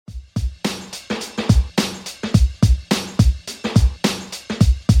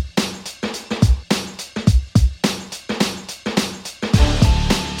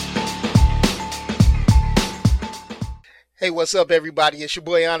Hey, what's up, everybody? It's your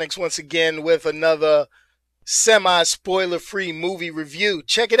boy Onyx once again with another semi-spoiler free movie review.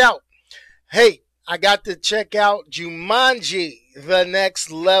 Check it out. Hey, I got to check out Jumanji, The Next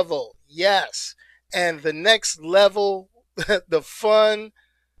Level. Yes. And The Next Level, the fun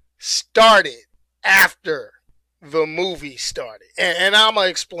started after the movie started. And I'm going to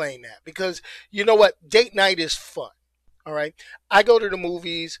explain that because you know what? Date night is fun. All right. I go to the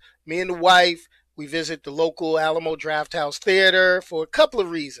movies, me and the wife, we visit the local Alamo Drafthouse Theater for a couple of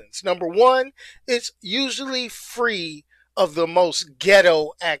reasons. Number one, it's usually free of the most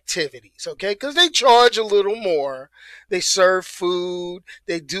ghetto activities, okay? Because they charge a little more. They serve food.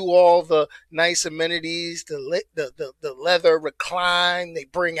 They do all the nice amenities, the leather recline. They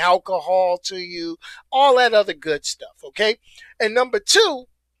bring alcohol to you, all that other good stuff, okay? And number two,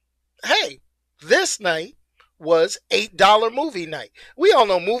 hey, this night was $8 movie night. We all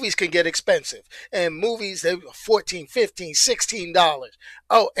know movies can get expensive. And movies, they were $14, $15, $16.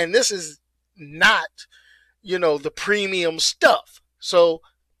 Oh, and this is not, the premium stuff. So,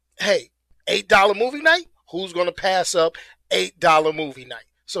 hey, $8 movie night? Who's going to pass up $8 movie night?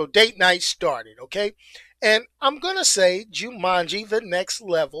 So date night started, okay? And I'm going to say Jumanji, The Next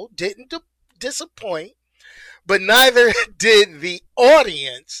Level, didn't disappoint, but neither did the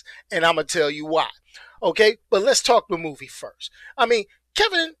audience, and I'm going to tell you why. Okay, but let's talk the movie first. I mean,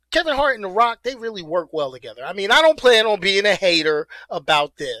 Kevin Hart and The Rock, they really work well together. I mean, I don't plan on being a hater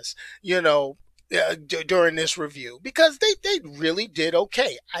about this, during this review because they really did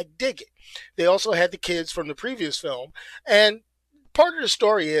okay. I dig it. They also had the kids from the previous film, and part of the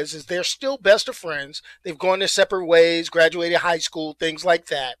story is they're still best of friends. They've gone their separate ways, graduated high school, things like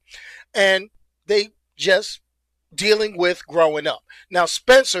that, and they just dealing with growing up. Now,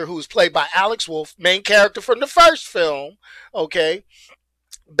 Spencer, who's played by Alex Wolff, main character from the first film, okay,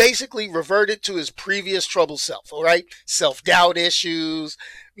 basically reverted to his previous troubled self, all right? Self-doubt issues,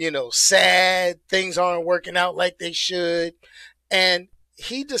 sad, things aren't working out like they should. And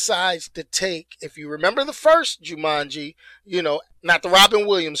he decides to take, if you remember the first Jumanji, not the Robin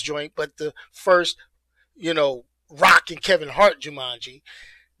Williams joint, but the first, Rock and Kevin Hart Jumanji,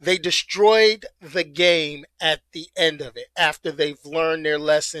 they destroyed the game at the end of it after they've learned their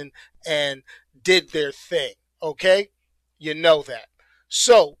lesson and did their thing. Okay? You know that.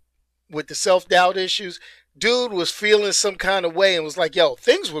 So, with the self-doubt issues, dude was feeling some kind of way and was like, yo,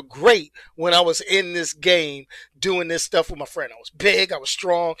 things were great when I was in this game doing this stuff with my friend. I was big, I was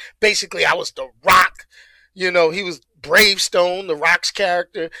strong. Basically, I was the Rock. He was Bravestone, the Rock's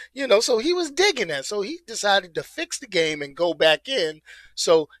character, so he was digging that. So he decided to fix the game and go back in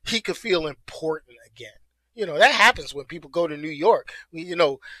so he could feel important again. That happens when people go to New York.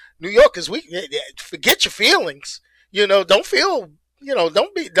 New Yorkers, we forget your feelings. Don't feel,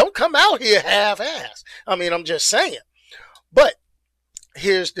 don't come out here half-assed. I mean, I'm just saying. But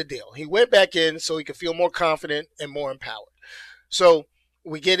here's the deal. He went back in so he could feel more confident and more empowered. So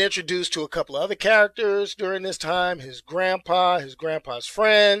we get introduced to a couple of other characters during this time, his grandpa's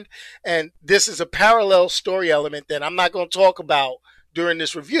friend, and this is a parallel story element that I'm not going to talk about during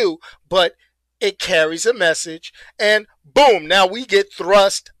this review, but it carries a message, and boom, now we get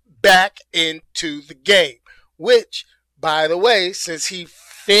thrust back into the game, which, by the way, since he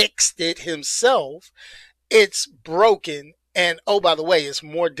fixed it himself, it's broken, and oh, by the way, it's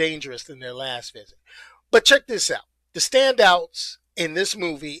more dangerous than their last visit. But check this out. The standouts in this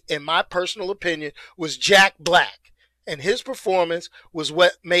movie, in my personal opinion, was Jack Black. And his performance was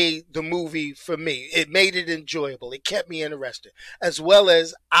what made the movie for me. It made it enjoyable. It kept me interested. As well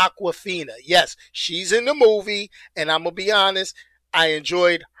as Awkwafina. Yes, she's in the movie, and I'm going to be honest, I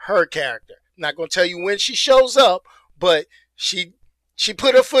enjoyed her character. I'm not going to tell you when she shows up, but she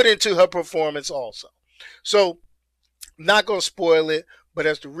put her foot into her performance also. So, not going to spoil it, but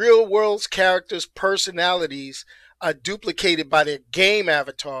as the real world's characters' personalities are duplicated by their game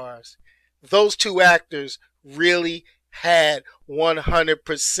avatars, those two actors really had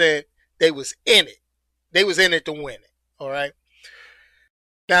 100%. They was in it. They was in it to win it. All right.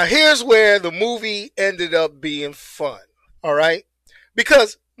 Now here's where the movie ended up being fun. All right.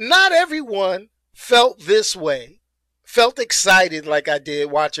 Because not everyone felt this way, felt excited like I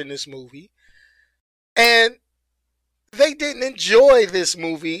did watching this movie. And they didn't enjoy this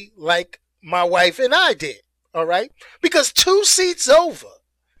movie like my wife and I did. All right. Because 2 seats over,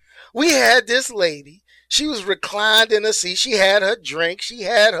 we had this lady. She was reclined in a seat. She had her drink. She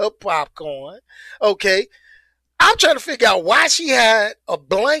had her popcorn. Okay. I'm trying to figure out why she had a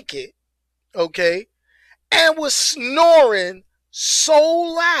blanket. Okay. And was snoring so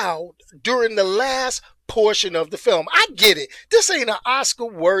loud during the last portion of the film. I get it. This ain't an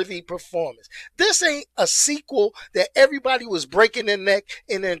Oscar-worthy performance. This ain't a sequel that everybody was breaking their neck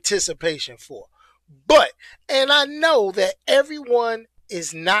in anticipation for. But, and I know that everyone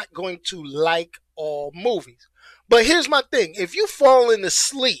is not going to like all movies. But here's my thing. If you fall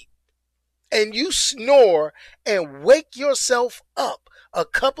asleep and you snore and wake yourself up a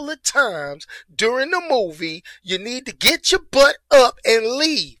couple of times during the movie, you need to get your butt up and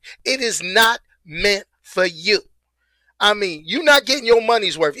leave. It is not meant for you. I mean, you're not getting your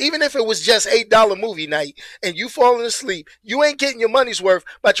money's worth. Even if it was just $8 movie night and you falling asleep, you ain't getting your money's worth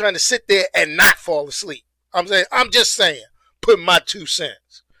by trying to sit there and not fall asleep. I'm just saying, put my 2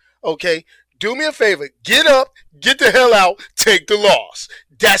 cents. Okay? Do me a favor. Get up, get the hell out, take the loss.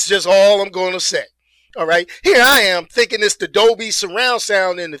 That's just all I'm going to say. All right, here I am thinking it's the Dolby surround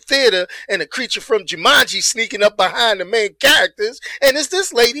sound in the theater and a creature from Jumanji sneaking up behind the main characters, and it's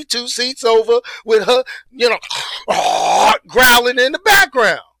this lady 2 seats over with her, growling in the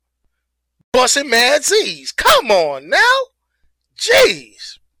background, busting mad Z's. Come on now,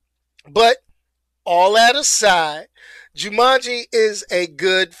 jeez. But all that aside, Jumanji is a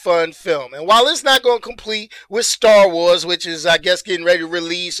good, fun film. And while it's not going to compete with Star Wars, which is, I guess, getting ready to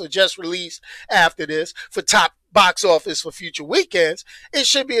release or just released after this for top box office for future weekends, it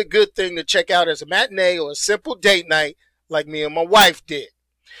should be a good thing to check out as a matinee or a simple date night like me and my wife did.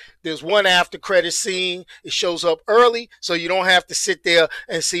 There's one after credit scene. It shows up early, so you don't have to sit there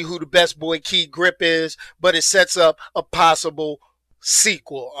and see who the best boy Key Grip is, but it sets up a possible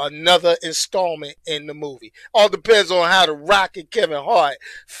sequel, another installment in the movie. All depends on how The Rock and Kevin Hart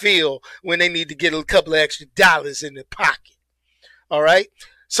feel when they need to get a couple of extra dollars in their pocket. All right?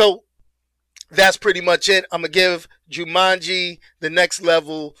 So that's pretty much it. I'm going to give Jumanji The Next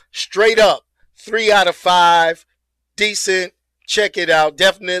Level straight up 3 out of 5. Decent. Check it out.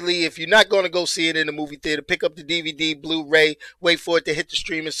 Definitely, if you're not going to go see it in the movie theater, pick up the DVD, Blu-ray, wait for it to hit the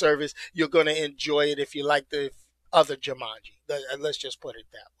streaming service. You're going to enjoy it if you like the other Jumanji. Let's just put it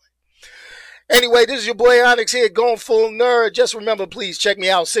that way. Anyway, this is your boy Onyx here, going full nerd. Just remember, please check me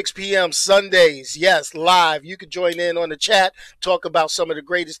out 6 p.m. Sundays. Yes, live. You can join in on the chat, talk about some of the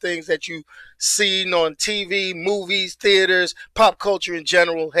greatest things that you've seen on TV, movies, theaters, pop culture in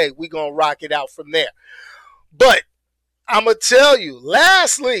general. Hey, we're going to rock it out from there. But I'm going to tell you,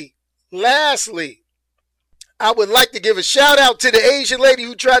 lastly, I would like to give a shout out to the Asian lady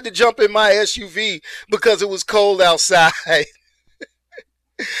who tried to jump in my SUV because it was cold outside.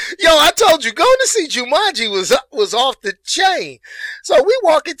 Yo, I told you, going to see Jumanji was off the chain. So we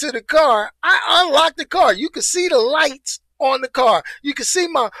walk into the car. I unlocked the car. You could see the lights on the car. You can see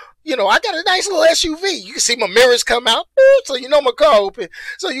my, I got a nice little SUV. You can see my mirrors come out. So my car open.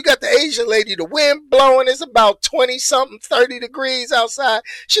 So you got the Asian lady, the wind blowing. It's about 20-something, 30 degrees outside.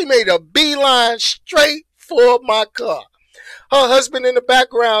 She made a beeline straight for my car. Her husband in the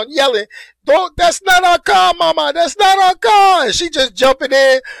background yelling, that's not our car, mama. That's not our car. And she just jumping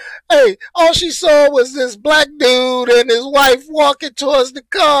in. Hey, all she saw was this black dude and his wife walking towards the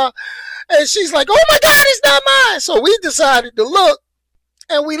car. And she's like, oh my God, it's not mine. So we decided to look.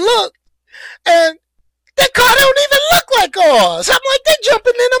 And we looked. And that car don't even look like ours. I'm like, they're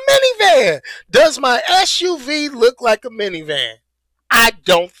jumping in a minivan. Does my SUV look like a minivan? I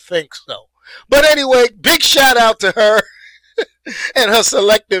don't think so. But anyway, big shout out to her and her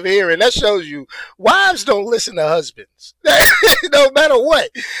selective hearing. That shows you wives don't listen to husbands. No matter what.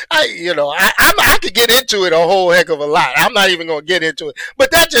 I could get into it a whole heck of a lot. I'm not even going to get into it.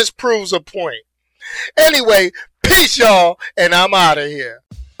 But that just proves a point. Anyway, peace, y'all, and I'm out of here.